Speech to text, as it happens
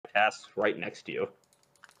tasks right next to you.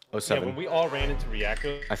 Oh, 07. Yeah, when we all ran into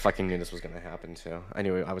reactor. I fucking knew this was gonna happen too. I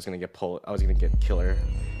knew I was gonna get I was gonna get killer.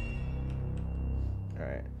 All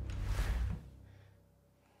right.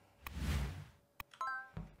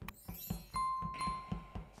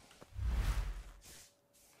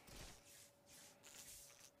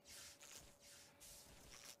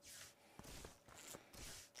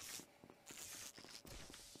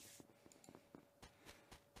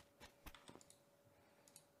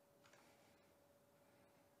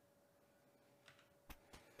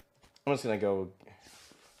 I'm just gonna go.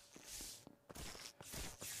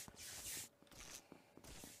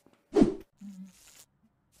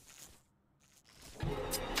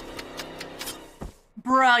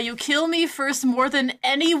 Bruh, you kill me first more than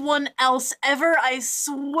anyone else ever, I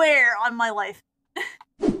swear on my life.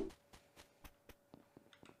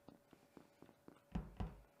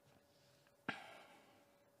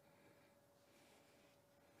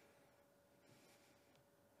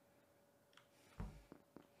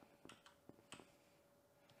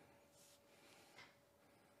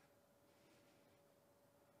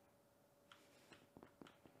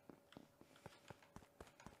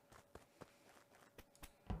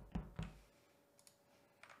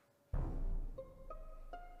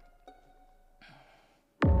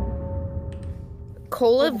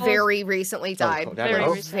 Kola very recently died.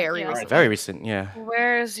 Very recent, yeah.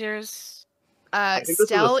 Where is yours? I think this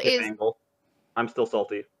Stell is a skip is. angle. I'm still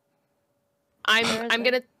salty. I'm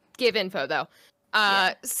gonna give info though.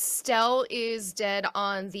 Stell is dead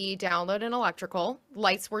on the download and electrical.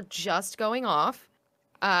 Lights were just going off.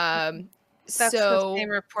 That's the same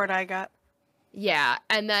report I got. Yeah,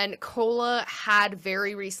 and then Kola had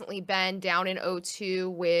very recently been down in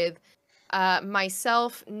O2 with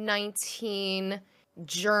myself, 19,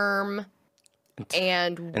 Germ,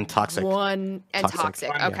 and Toxic. Toxic.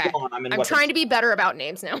 Yeah. Okay. I'm trying to be better about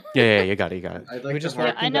names now. Yeah, you got it. We just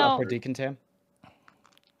working the upper decontam.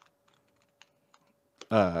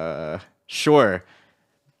 Sure.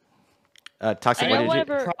 Toxic. What did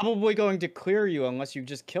you... Probably going to clear you unless you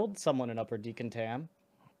just killed someone in upper decontam.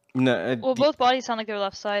 No. Well, both bodies sound like they're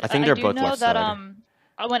left side. I think they're both left left side.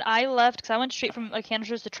 When I left, because I went straight from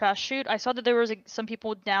canisters to trash chute, I saw that there was some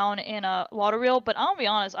people down in a water wheel. But I'll be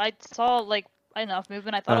honest, I saw enough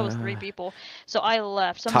movement. I thought it was 3 people, so I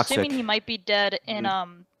left. So I'm Toxic. assuming he might be dead in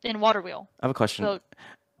water wheel. I have a question. So,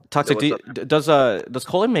 Toxic, does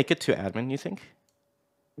Kola make it to admin? You think?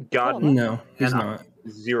 God, no, he's not.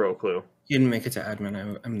 Zero clue. He didn't make it to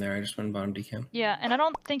admin. I'm there. I just went bottom decam. Yeah, and I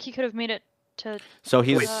don't think he could have made it to. So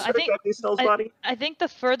he's. I think the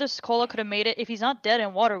furthest Kola could have made it, if he's not dead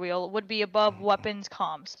in water wheel, would be above weapons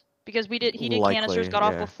comms. Because he did canisters, got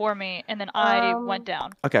off before me, and then I went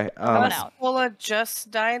down. Okay. I went out. Kola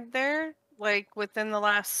just died there, within the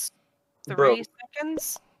last 3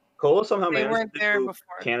 seconds. Kola somehow They managed weren't to there do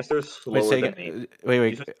before. canisters slower than me.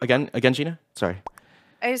 Wait. Again, Gina? Sorry.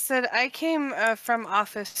 I said I came from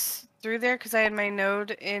office through there because I had my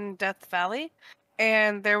node in Death Valley,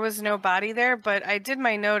 and there was no body there. But I did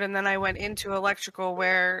my node, and then I went into electrical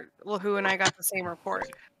where LaWho and I got the same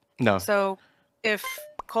report. No. So if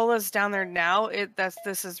Kola's down there now,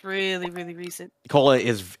 this is really, really recent. Kola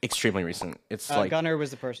is extremely recent. It's Gunner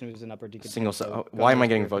was the person who was in upper decontam. Single. Why am I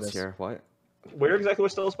getting votes here? What? Where exactly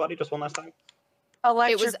was Stell's body? Just one last time.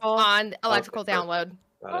 Electrical. It was on electrical download.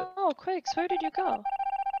 Oh, Quicks, where did you go?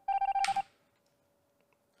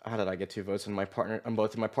 How did I get 2 votes on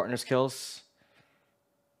both of my partner's kills?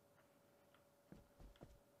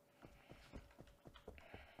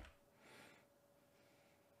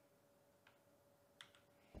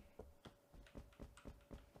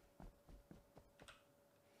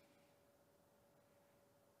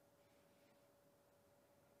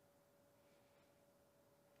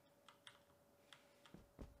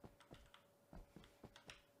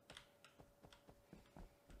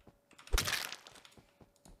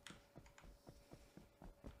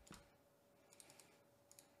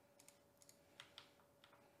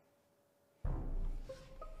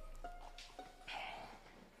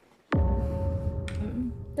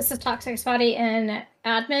 This is Toxic's body in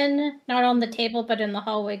admin, not on the table, but in the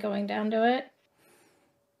hallway going down to it.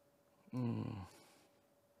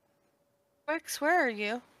 Quicks, where are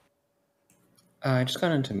you? I just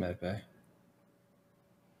got into medbay.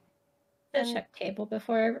 I checked table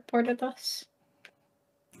before I reported this.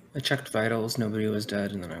 I checked vitals, nobody was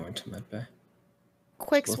dead, and then I went to medbay.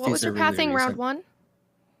 Quicks, what was your pathing round 1?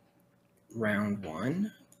 Round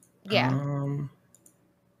 1? Yeah.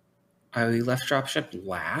 I left dropship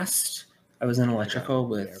last. I was in electrical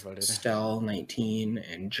with Stell, 19,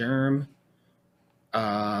 and Germ.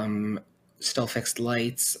 Stell fixed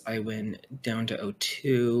lights. I went down to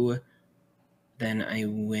O2. Then I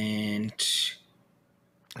went.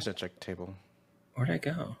 I should check table. Where'd I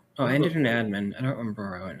go? Oh, I ended in admin. I don't remember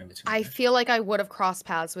where I went in between. I feel like I would have crossed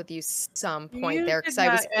paths with you some point You there did because I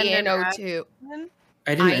was not end in in O2. admin?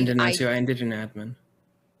 I didn't end in O2. I ended in admin.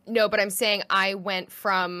 No, but I'm saying I went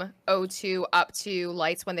from O2 up to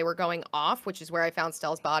lights when they were going off, which is where I found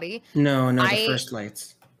Stell's body. No, the first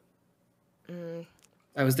lights. Mm.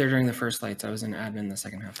 I was there during the first lights. I was in admin the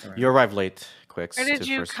second half of the round. You arrived late, Quix. Where did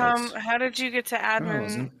you come? How did you get to admin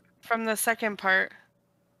wasn't. from the second part?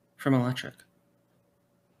 From electric.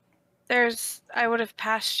 I would have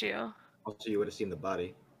passed you. Also, you would have seen the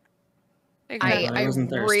body. Exactly. I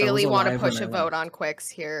really want to push a vote on Quix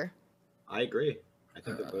here. I agree. I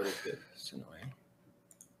think the vote is good. It's annoying.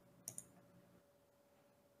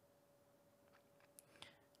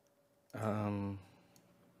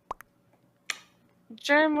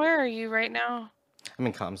 Jerm, where are you right now? I'm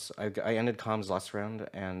in comms. I ended comms last round,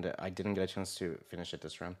 and I didn't get a chance to finish it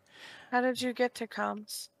this round. How did you get to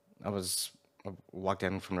comms? I walked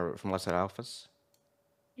in from left side office.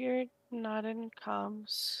 You're not in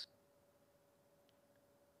comms.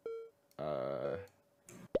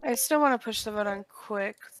 I still want to push the vote on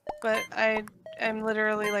Quick, but I'm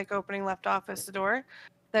literally like opening left office door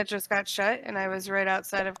that just got shut, and I was right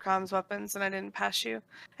outside of comms weapons, and I didn't pass you.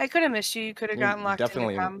 I could have missed you. You could have gotten locked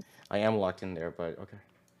Definitely, into comms. I am locked in there, but okay.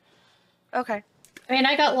 Okay. I mean,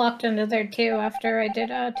 I got locked into there too after I did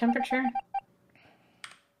temperature.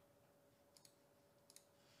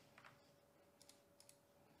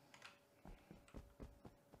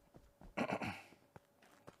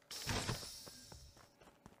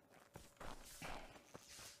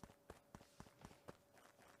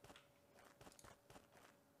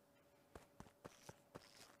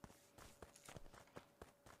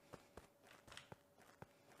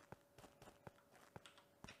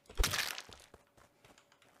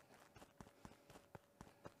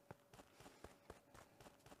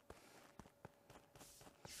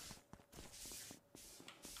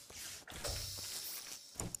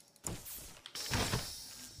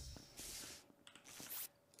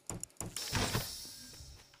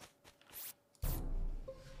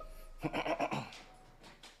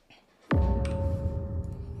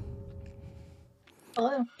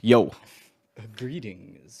 Hello. Yo.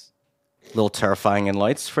 Greetings. A little terrifying in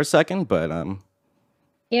lights for a second, but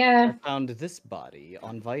Yeah. I found this body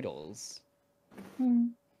on vitals.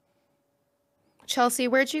 Chelsea,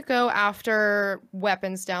 where'd you go after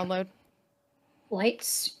weapons download?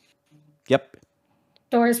 Lights. Yep.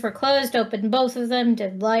 Doors were closed, opened both of them,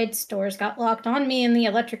 did lights, doors got locked on me in the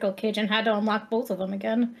electrical cage and had to unlock both of them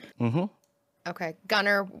again. Mm-hmm. Okay.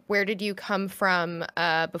 Gunner, where did you come from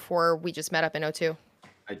before we just met up in O2?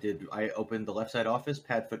 I opened the left side office,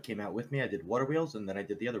 Padfoot came out with me, I did water wheels, and then I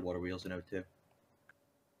did the other water wheels in O2.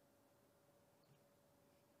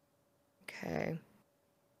 Okay.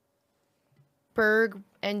 Berg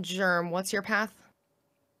and Germ, what's your path?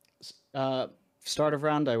 Start of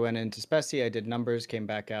round, I went into Speci, I did numbers, came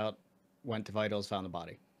back out, went to vitals, found the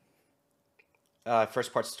body.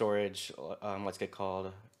 First part storage, let's get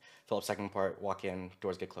called. Fill up second part, walk in,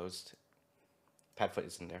 doors get closed. Padfoot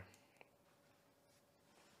is in there.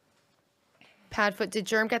 Padfoot, did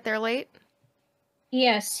Germ get there late?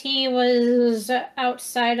 Yes, he was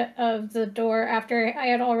outside of the door after I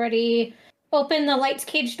had already opened the lights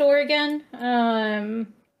cage door again, and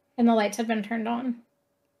the lights had been turned on.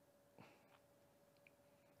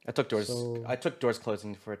 I took doors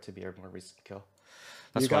closing for it to be a more recent kill.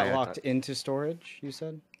 You got locked into storage, you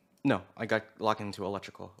said? No, I got locked into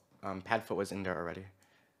electrical. Padfoot was in there already.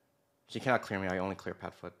 She cannot clear me. I only clear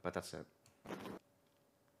Padfoot, but that's it.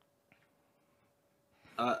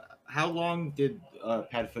 How long did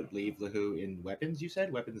Padfoot leave LaWho in weapons, you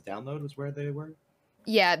said? Weapons download was where they were?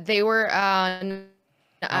 Yeah, they were on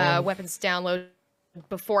weapons download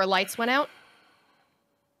before lights went out.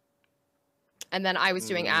 And then I was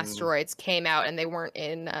doing asteroids, came out, and they weren't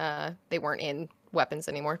in weapons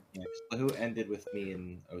anymore. Yeah, LaWho ended with me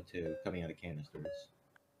in O2, coming out of canisters.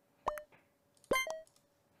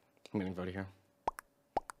 I'm getting voted here.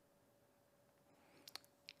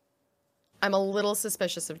 I'm a little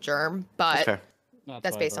suspicious of Germ, but fair.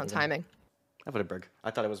 that's based on timing. I voted Berg. I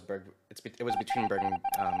thought it was Berg. It was between Berg and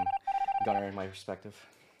Gunner in my perspective.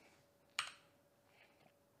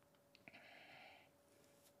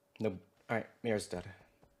 No. All right, Mirror's dead.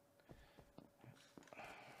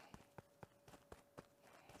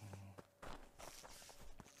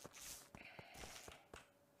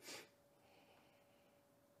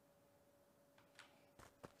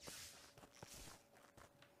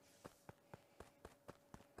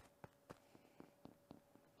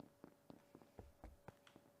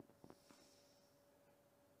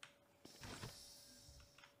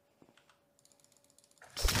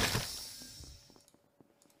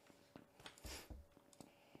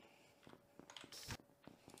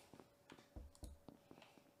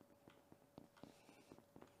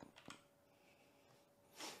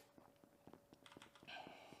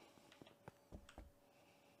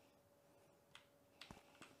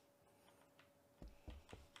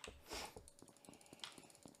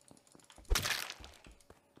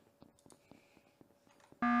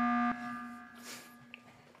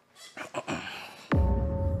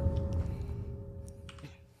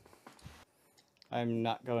 I'm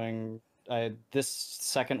not going. This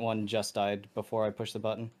second one just died before I pushed the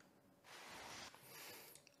button.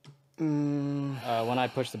 When I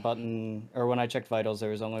pushed the button, or when I checked vitals,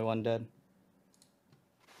 there was only one dead.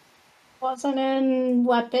 Wasn't in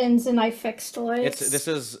weapons, and I fixed lights.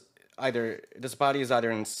 This body is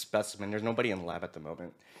either in specimen. There's nobody in lab at the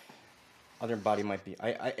moment. Other body might be.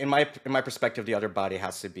 In my perspective, the other body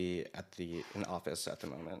has to be in office at the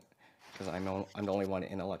moment, because I'm the only one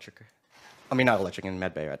in electric. I mean, not electric, in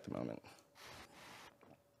medbay at the moment.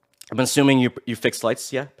 I'm assuming you fixed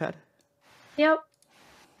lights, yeah, Pat? Yep.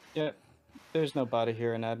 Yeah. There's no body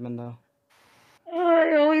here in admin though.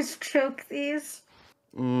 I always choke these.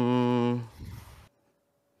 Very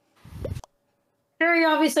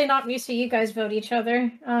obviously not me, so you guys vote each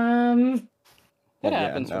other. It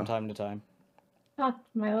happens from time to time. Fuck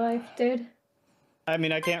my life, dude. I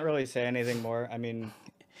mean, I can't really say anything more. I mean,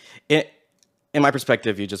 in my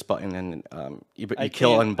perspective, you just button and you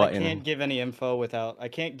kill and button. I can't give any info without. I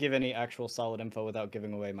can't give any actual solid info without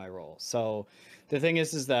giving away my role. So, the thing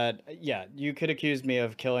is that yeah, you could accuse me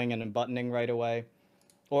of killing and buttoning right away,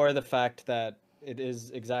 or the fact that it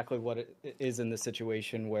is exactly what it is in the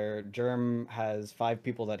situation where Germ has 5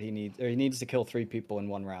 people that he needs to kill 3 people in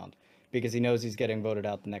 1 round because he knows he's getting voted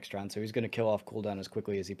out the next round, so he's going to kill off cooldown as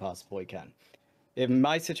quickly as he possibly can. If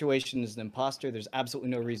my situation is an imposter, there's absolutely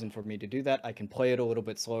no reason for me to do that. I can play it a little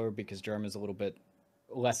bit slower because Germ is a little bit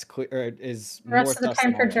less clear, or is more Rest of the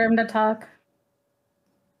time for Germ to talk.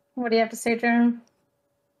 What do you have to say, Germ?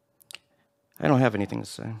 I don't have anything to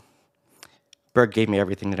say. Berg gave me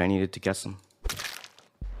everything that I needed to guess him.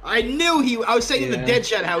 I knew I was saying in the dead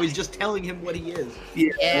chat how he's just telling him what he is.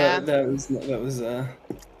 Yeah. That was That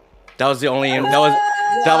was the only. Have you had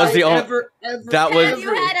a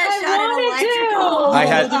shot at electrical? I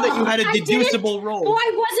had that you had a deducible role. Well,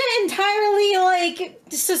 I wasn't entirely like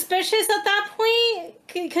suspicious at that point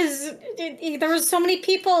because there was so many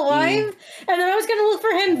people alive, and then I was gonna look for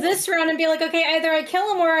him this round and be like, okay, either I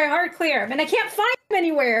kill him or I hard clear him, and I can't find him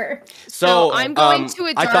anywhere. So I'm going to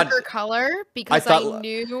a darker color because I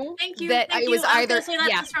knew that it was either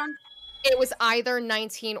it was either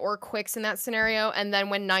 19 or Quix in that scenario, and then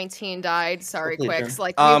when 19 died, sorry, Quix,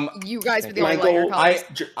 like you guys were the only lighter colors.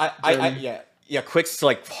 Yeah, Quix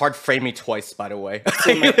like hard framed me twice, by the way.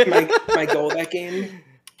 So my goal that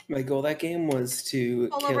game was to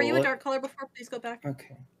kill. Were you a dark color before? Please go back.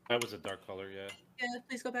 Okay. I was a dark color, yeah. Yeah,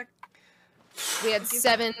 please go back. We had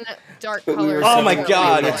 7 dark But we were colors. Oh my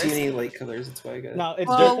god! We had too many light colors. That's why I got. No, it's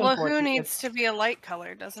Well, just LaWho needs to be a light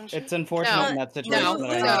color, doesn't she? It's unfortunate in that situation. No, that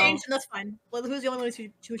I Who know. changed, and that's fine. Well, who's the only one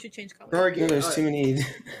who should change color? Berg, No, there's too many.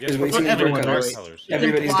 There's way put too many everyone dark dark colors. colors.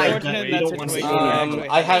 Everybody's Why? dark. Unfortunate in You that don't want to situation. see I actually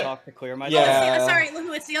I had had- to talk to clear myself. Yeah. Sorry,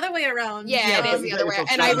 LaWho, it's the other way around. Yeah, it is the other way.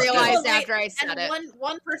 And I realized after I said it.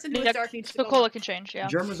 One person who is Yeah, dark needs to so go. Kola can change, yeah.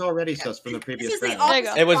 Germ was already sus from the previous This is the round. There you go.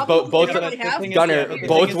 opposite It was problem both we normally have. Gunner. the thing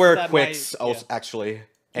Both is were that Quix, my- actually.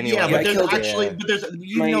 Anyway. Yeah, but I there's killed it. actually, but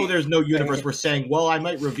there's no universe we're saying, well, I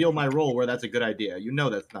might reveal my role where that's a good idea. You know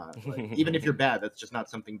that's not. Like, even if you're bad, that's just not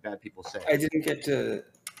something bad people say. I didn't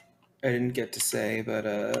get to say, but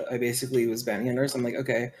I basically was banning hunters. I'm like,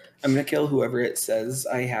 okay, I'm gonna kill whoever it says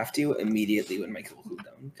I have to immediately when my kill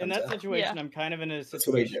cooldown In comes that up. situation, I'm kind of in a what I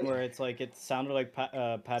situation did. where it's like it sounded like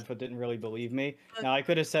Padfoot didn't really believe me. Now I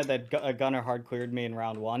could have said that Gunner hard cleared me in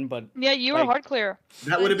round 1, but Yeah, you were like, hard clear.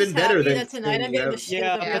 That would have been better than tonight. I'm getting the shit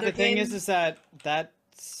yeah. out of But the the thing game. is that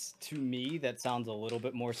to me that sounds a little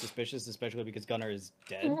bit more suspicious, especially because Gunner is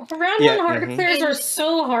dead. Round Yeah, 1 hard mhm. clears are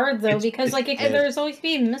so hard though because like there's always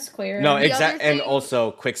be misclear. No, The exact, other and thing-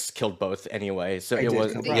 also Quix killed both anyway, so I it did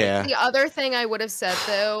was kill both. yeah. The other thing I would have said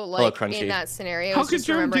though, like Crunchy. in that scenario, How is could just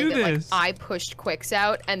Germ remembering do that like this? I pushed Quix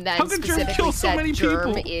out and then How could Germ specifically kill so said many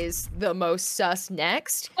Germ people? is the most sus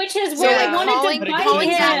next. Which is So where like I wanted calling, to calling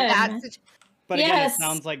buy that him. But again, Yes. it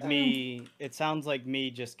sounds like me. It sounds like me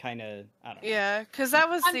just kind of. I don't know. Yeah, because that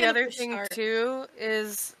was I'm the gonna other push thing start. too.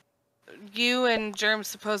 Is you and Germ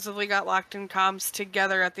supposedly got locked in comms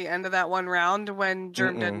together at the end of that one round when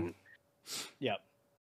Germ Mm-mm. didn't. Yep.